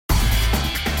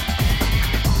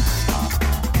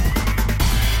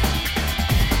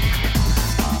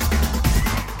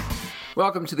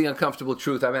Welcome to The Uncomfortable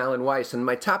Truth. I'm Alan Weiss, and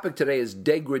my topic today is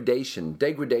degradation.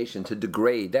 Degradation, to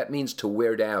degrade. That means to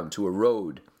wear down, to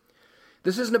erode.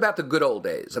 This isn't about the good old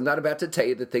days. I'm not about to tell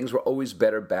you that things were always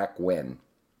better back when.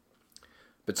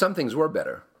 But some things were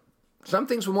better. Some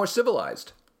things were more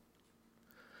civilized.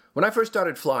 When I first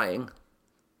started flying,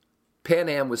 Pan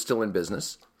Am was still in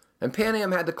business, and Pan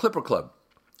Am had the Clipper Club.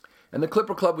 And the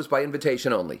Clipper Club was by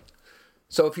invitation only.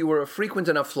 So if you were a frequent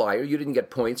enough flyer, you didn't get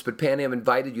points, but Pan Am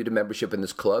invited you to membership in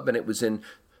this club, and it was in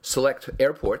select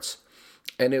airports.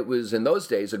 And it was, in those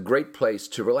days, a great place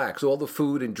to relax. All the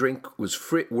food and drink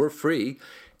were free,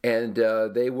 and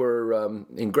they were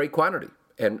in great quantity.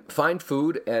 And fine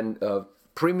food and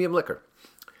premium liquor.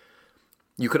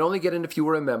 You could only get in if you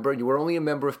were a member, and you were only a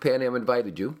member if Pan Am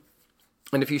invited you.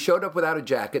 And if you showed up without a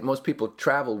jacket, most people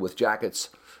traveled with jackets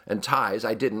and ties.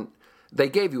 I didn't. They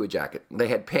gave you a jacket. They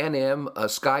had Pan Am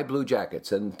sky blue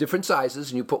jackets and different sizes,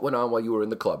 and you put one on while you were in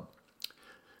the club.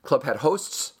 Club had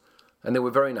hosts, and they were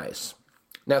very nice.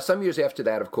 Now, some years after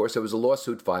that, of course, there was a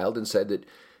lawsuit filed and said that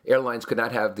airlines could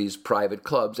not have these private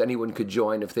clubs. Anyone could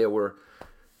join if there were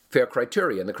fair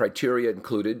criteria, and the criteria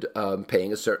included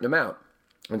paying a certain amount.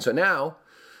 And so now,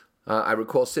 I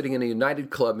recall sitting in a United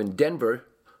Club in Denver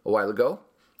a while ago,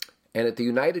 and at the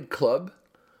United Club,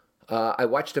 I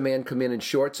watched a man come in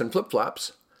shorts and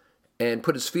flip-flops and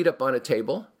put his feet up on a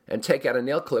table and take out a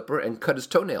nail clipper and cut his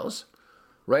toenails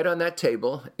right on that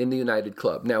table in the United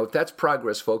Club. Now, if that's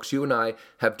progress, folks, you and I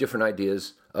have different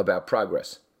ideas about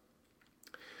progress.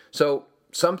 So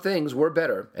some things were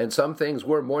better and some things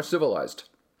were more civilized.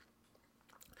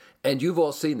 And you've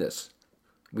all seen this.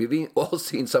 We've all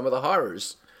seen some of the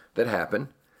horrors that happen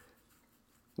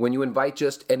when you invite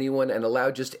just anyone and allow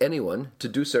just anyone to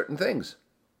do certain things.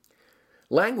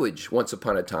 Language, once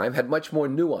upon a time, had much more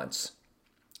nuance.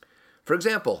 For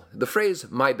example, the phrase,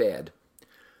 my bad.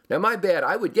 Now, my bad,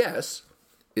 I would guess,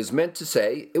 is meant to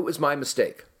say, it was my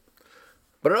mistake.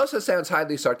 But it also sounds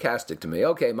highly sarcastic to me.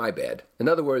 Okay, my bad. In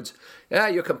other words,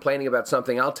 you're complaining about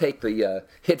something, I'll take the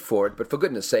hit for it, but for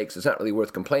goodness sakes, it's not really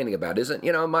worth complaining about, is it?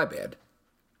 My bad.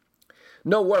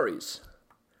 No worries.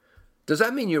 Does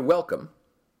that mean you're welcome?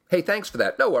 Hey, thanks for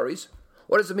that. No worries.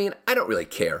 Or does it mean, I don't really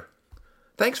care?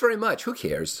 Thanks very much. Who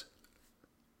cares?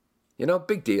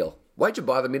 Big deal. Why'd you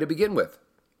bother me to begin with?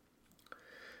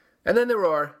 And then there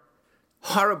are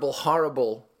horrible,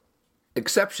 horrible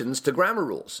exceptions to grammar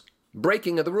rules.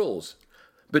 Breaking of the rules.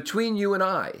 Between you and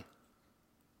I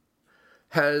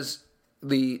has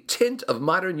the tint of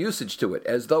modern usage to it,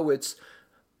 as though it's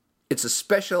a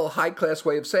special high-class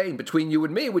way of saying between you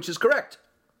and me, which is correct.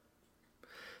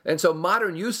 And so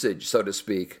modern usage, so to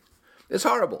speak, is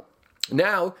horrible.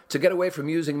 Now, to get away from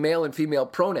using male and female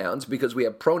pronouns, because we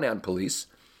have pronoun police,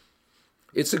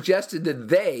 it's suggested that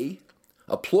they,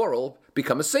 a plural,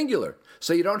 become a singular,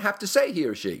 so you don't have to say he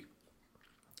or she.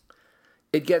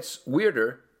 It gets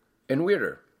weirder and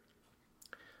weirder.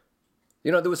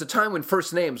 There was a time when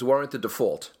first names weren't the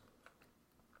default.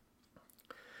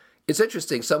 It's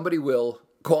interesting, somebody will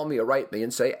call me or write me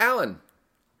and say, Alan,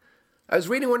 I was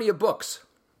reading one of your books.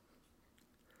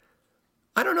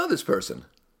 I don't know this person.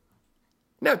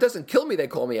 Now, it doesn't kill me they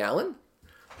call me Alan,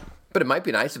 but it might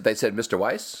be nice if they said Mr.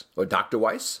 Weiss or Dr.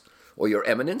 Weiss or Your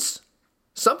Eminence,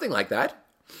 something like that.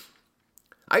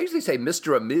 I usually say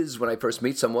Mr. or Ms. when I first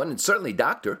meet someone, and certainly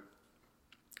Doctor.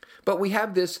 But we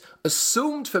have this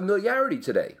assumed familiarity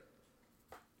today.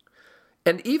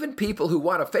 And even people who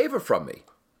want a favor from me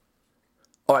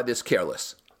are this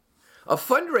careless. A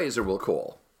fundraiser will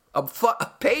call. A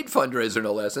paid fundraiser,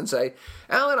 no less, and say,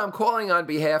 Alan, I'm calling on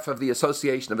behalf of the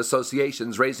Association of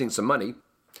Associations raising some money.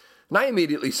 And I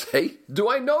immediately say, do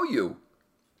I know you?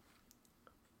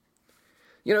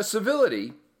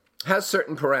 Civility has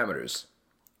certain parameters.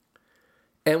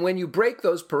 And when you break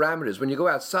those parameters, when you go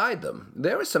outside them,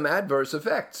 there are some adverse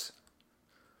effects.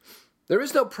 There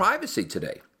is no privacy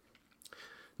today.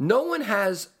 No one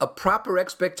has a proper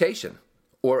expectation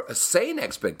or a sane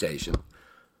expectation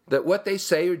that what they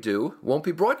say or do won't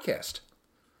be broadcast.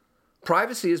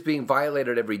 Privacy is being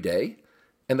violated every day,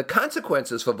 and the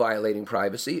consequences for violating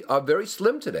privacy are very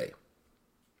slim today.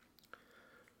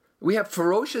 We have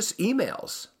ferocious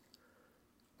emails.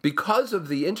 Because of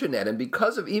the internet and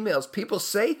because of emails, people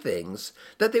say things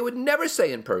that they would never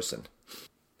say in person.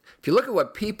 If you look at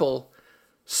what people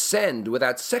send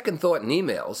without second thought in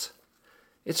emails,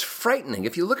 it's frightening.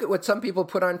 If you look at what some people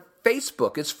put on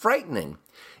Facebook, it's frightening.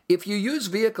 If you use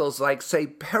vehicles like, say,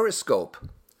 Periscope,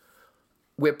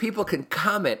 where people can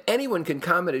comment, anyone can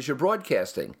comment as you're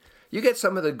broadcasting, you get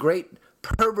some of the great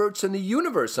perverts in the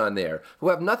universe on there who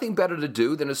have nothing better to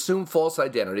do than assume false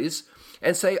identities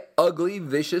and say ugly,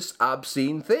 vicious,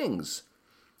 obscene things.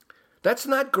 That's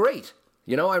not great.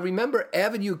 I remember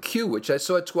Avenue Q, which I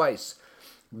saw twice.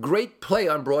 Great play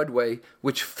on Broadway,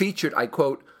 which featured, I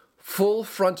quote, full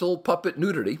frontal puppet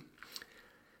nudity.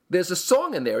 There's a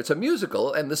song in there. It's a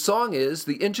musical, and the song is,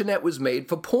 "The internet was made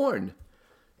for porn."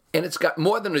 And it's got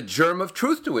more than a germ of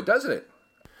truth to it, doesn't it?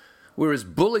 Whereas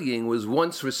bullying was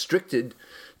once restricted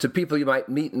to people you might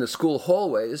meet in the school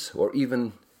hallways or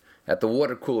even at the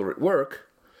water cooler at work,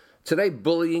 today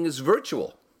bullying is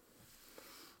virtual.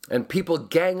 And people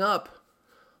gang up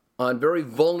on very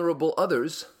vulnerable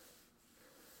others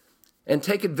and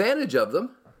take advantage of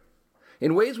them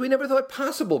in ways we never thought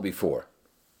possible before.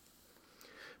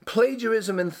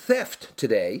 Plagiarism and theft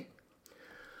today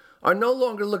are no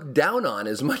longer looked down on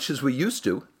as much as we used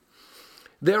to.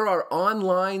 There are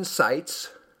online sites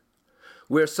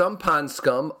where some pond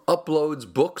scum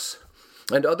uploads books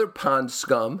and other pond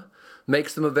scum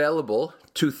makes them available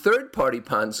to third-party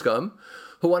pond scum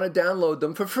who want to download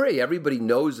them for free. Everybody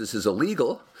knows this is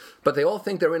illegal, but they all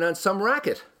think they're in on some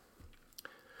racket.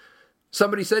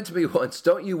 Somebody said to me once,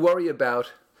 "Don't you worry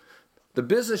about the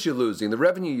business you're losing, the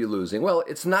revenue you're losing." Well,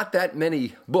 it's not that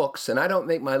many books, and I don't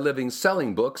make my living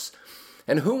selling books.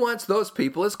 And who wants those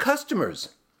people as customers?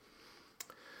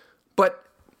 But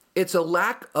it's a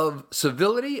lack of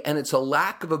civility, and it's a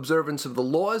lack of observance of the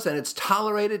laws, and it's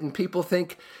tolerated, and people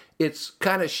think it's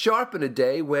kind of sharp in a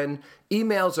day when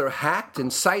emails are hacked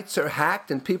and sites are hacked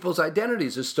and people's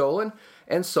identities are stolen,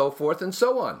 and so forth and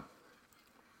so on.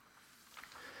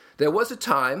 There was a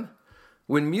time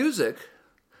when music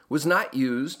was not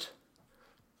used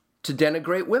to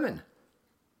denigrate women,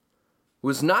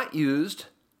 was not used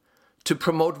to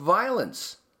promote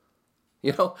violence.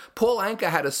 Paul Anka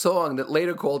had a song that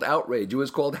later called outrage. It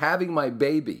was called "Having My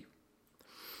Baby."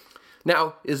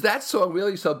 Now, is that song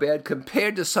really so bad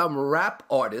compared to some rap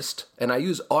artist, and I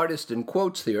use artist in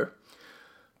quotes here,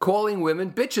 calling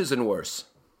women bitches and worse?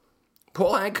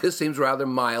 Paul Anka seems rather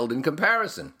mild in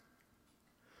comparison.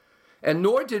 And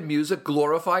nor did music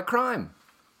glorify crime.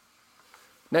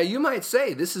 Now, you might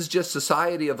say this is just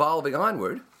society evolving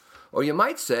onward, or you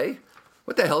might say,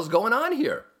 what the hell's going on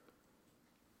here?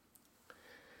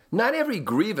 Not every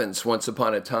grievance, once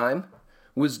upon a time,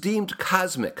 was deemed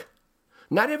cosmic.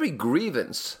 Not every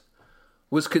grievance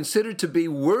was considered to be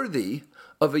worthy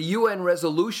of a UN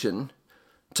resolution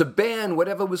to ban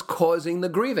whatever was causing the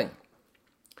grieving.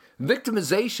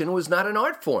 Victimization was not an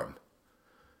art form.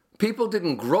 People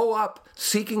didn't grow up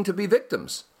seeking to be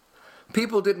victims.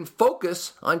 People didn't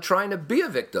focus on trying to be a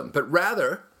victim, but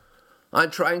rather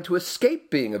on trying to escape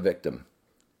being a victim.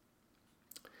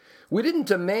 We didn't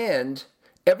demand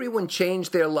everyone change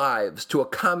their lives to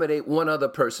accommodate one other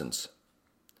person's.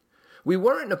 We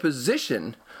weren't in a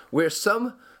position where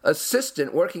some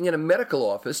assistant working in a medical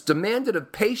office demanded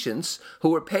of patients who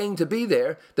were paying to be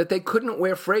there that they couldn't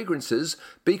wear fragrances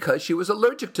because she was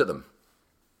allergic to them.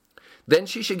 Then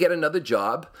she should get another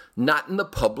job, not in the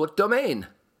public domain.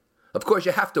 Of course,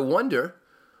 you have to wonder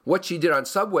what she did on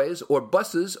subways or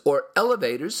buses or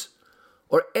elevators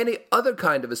or any other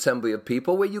kind of assembly of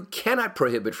people where you cannot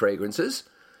prohibit fragrances.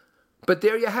 But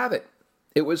there you have it.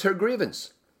 It was her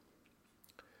grievance.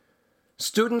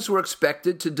 Students were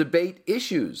expected to debate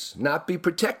issues, not be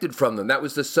protected from them. That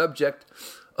was the subject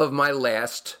of my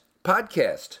last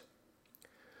podcast.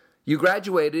 You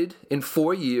graduated in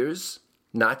 4 years,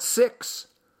 not 6,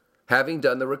 having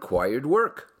done the required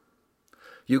work.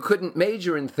 You couldn't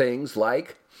major in things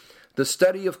like the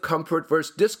study of comfort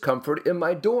versus discomfort in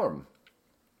my dorm.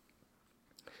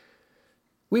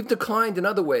 We've declined in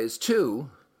other ways,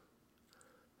 too,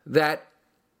 that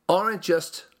aren't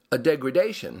just a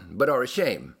degradation, but are a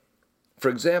shame. For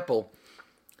example,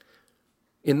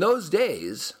 in those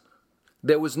days,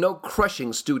 there was no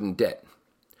crushing student debt.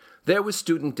 There was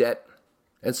student debt,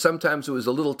 and sometimes it was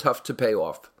a little tough to pay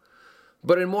off.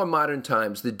 But in more modern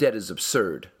times, the debt is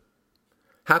absurd.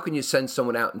 How can you send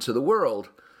someone out into the world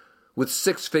with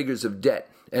 6 figures of debt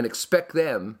and expect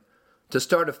them to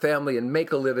start a family and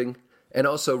make a living and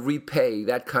also repay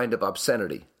that kind of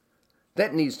obscenity?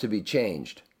 That needs to be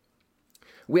changed.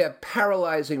 We have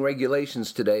paralyzing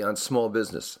regulations today on small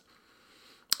business.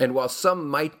 And while some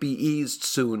might be eased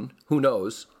soon, who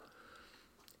knows,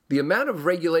 the amount of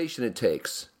regulation it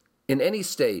takes in any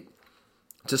state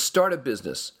to start a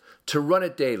business, to run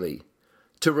it daily,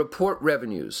 to report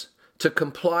revenues, to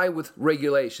comply with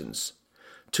regulations,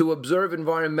 to observe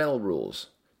environmental rules,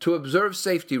 to observe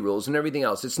safety rules and everything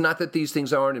else. It's not that these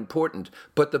things aren't important,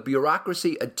 but the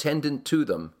bureaucracy attendant to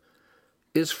them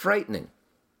is frightening.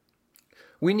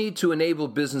 We need to enable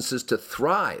businesses to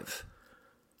thrive,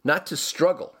 not to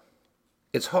struggle.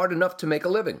 It's hard enough to make a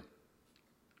living.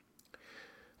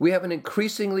 We have an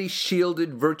increasingly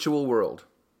shielded virtual world,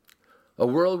 a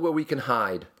world where we can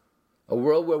hide, a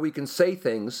world where we can say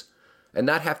things and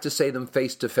not have to say them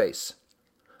face to face,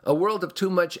 a world of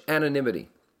too much anonymity.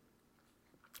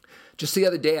 Just the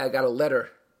other day, I got a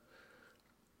letter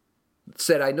that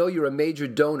said, I know you're a major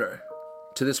donor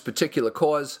to this particular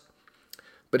cause,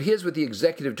 but here's what the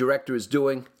executive director is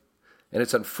doing, and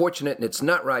it's unfortunate and it's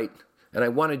not right, and I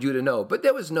wanted you to know. But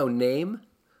there was no name.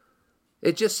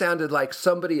 It just sounded like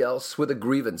somebody else with a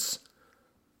grievance,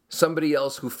 somebody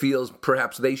else who feels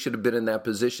perhaps they should have been in that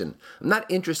position. I'm not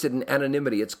interested in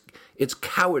anonymity. It's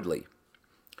cowardly.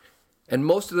 And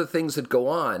most of the things that go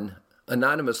on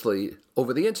anonymously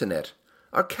over the internet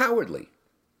are cowardly.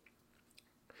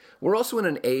 We're also in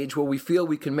an age where we feel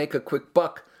we can make a quick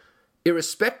buck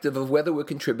irrespective of whether we're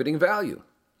contributing value.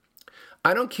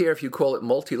 I don't care if you call it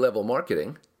multi-level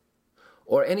marketing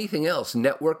or anything else,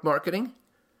 network marketing.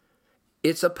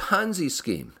 It's a Ponzi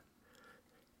scheme.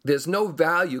 There's no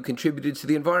value contributed to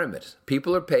the environment.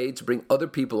 People are paid to bring other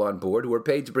people on board, who are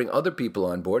paid to bring other people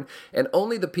on board, and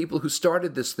only the people who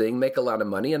started this thing make a lot of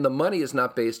money, and the money is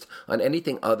not based on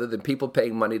anything other than people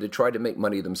paying money to try to make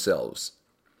money themselves.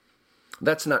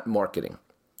 That's not marketing.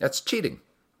 That's cheating.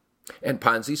 And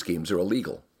Ponzi schemes are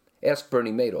illegal. Ask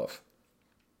Bernie Madoff.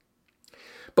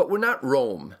 But we're not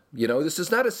Rome. This is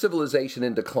not a civilization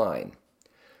in decline,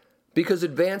 because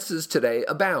advances today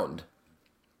abound.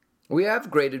 We have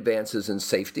great advances in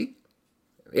safety.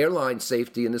 Airline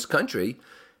safety in this country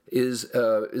is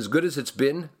as good as it's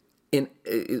been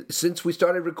since we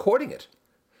started recording it.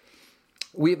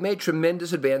 We have made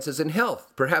tremendous advances in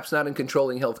health, perhaps not in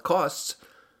controlling health costs,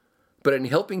 but in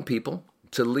helping people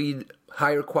to lead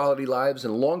higher quality lives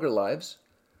and longer lives.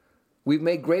 We've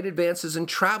made great advances in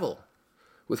travel,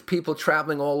 with people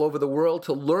traveling all over the world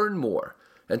to learn more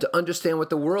and to understand what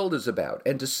the world is about,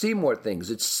 and to see more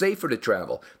things. It's safer to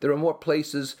travel. There are more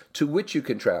places to which you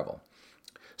can travel.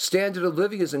 Standard of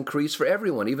living has increased for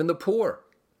everyone, even the poor.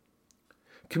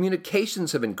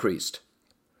 Communications have increased.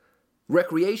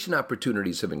 Recreation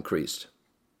opportunities have increased.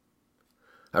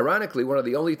 Ironically, one of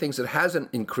the only things that hasn't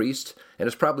increased, and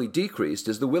has probably decreased,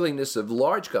 is the willingness of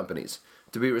large companies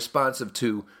to be responsive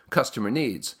to customer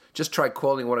needs. Just try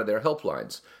calling one of their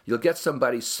helplines. You'll get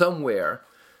somebody somewhere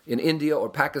in India or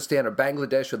Pakistan or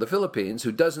Bangladesh or the Philippines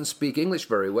who doesn't speak English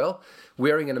very well,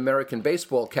 wearing an American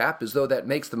baseball cap as though that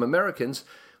makes them Americans,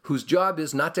 whose job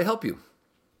is not to help you.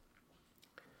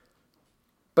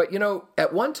 But,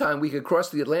 at one time we could cross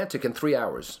the Atlantic in 3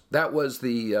 hours. That was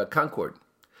the Concorde.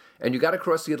 And you got to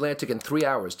cross the Atlantic in 3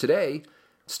 hours. Today, it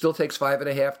still takes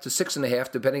 5.5 to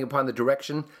 6.5, depending upon the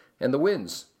direction and the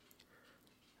winds.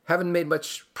 Haven't made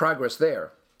much progress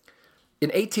there. In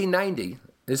 1890,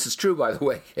 this is true, by the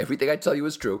way. Everything I tell you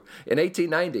is true. In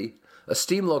 1890, a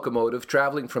steam locomotive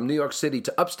traveling from New York City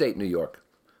to upstate New York,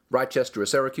 Rochester or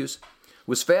Syracuse,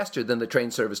 was faster than the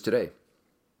train service today.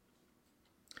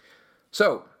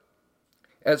 So,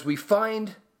 as we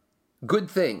find good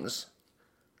things,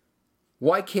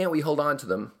 why can't we hold on to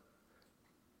them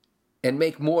and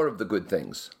make more of the good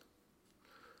things?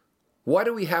 Why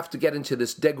do we have to get into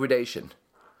this degradation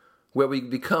where we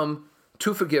become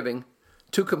too forgiving,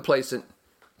 too complacent,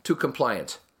 too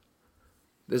compliant?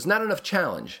 There's not enough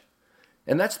challenge,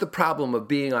 and that's the problem of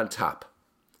being on top.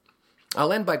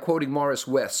 I'll end by quoting Morris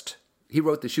West. He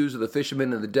wrote The Shoes of the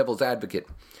Fisherman and The Devil's Advocate,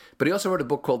 but he also wrote a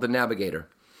book called The Navigator.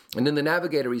 And in The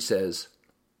Navigator he says,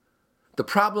 the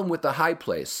problem with the high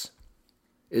place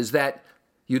is that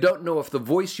you don't know if the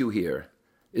voice you hear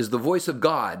is the voice of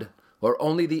God or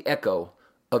only the echo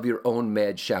of your own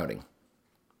mad shouting.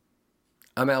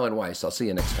 I'm Alan Weiss. I'll see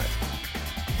you next time.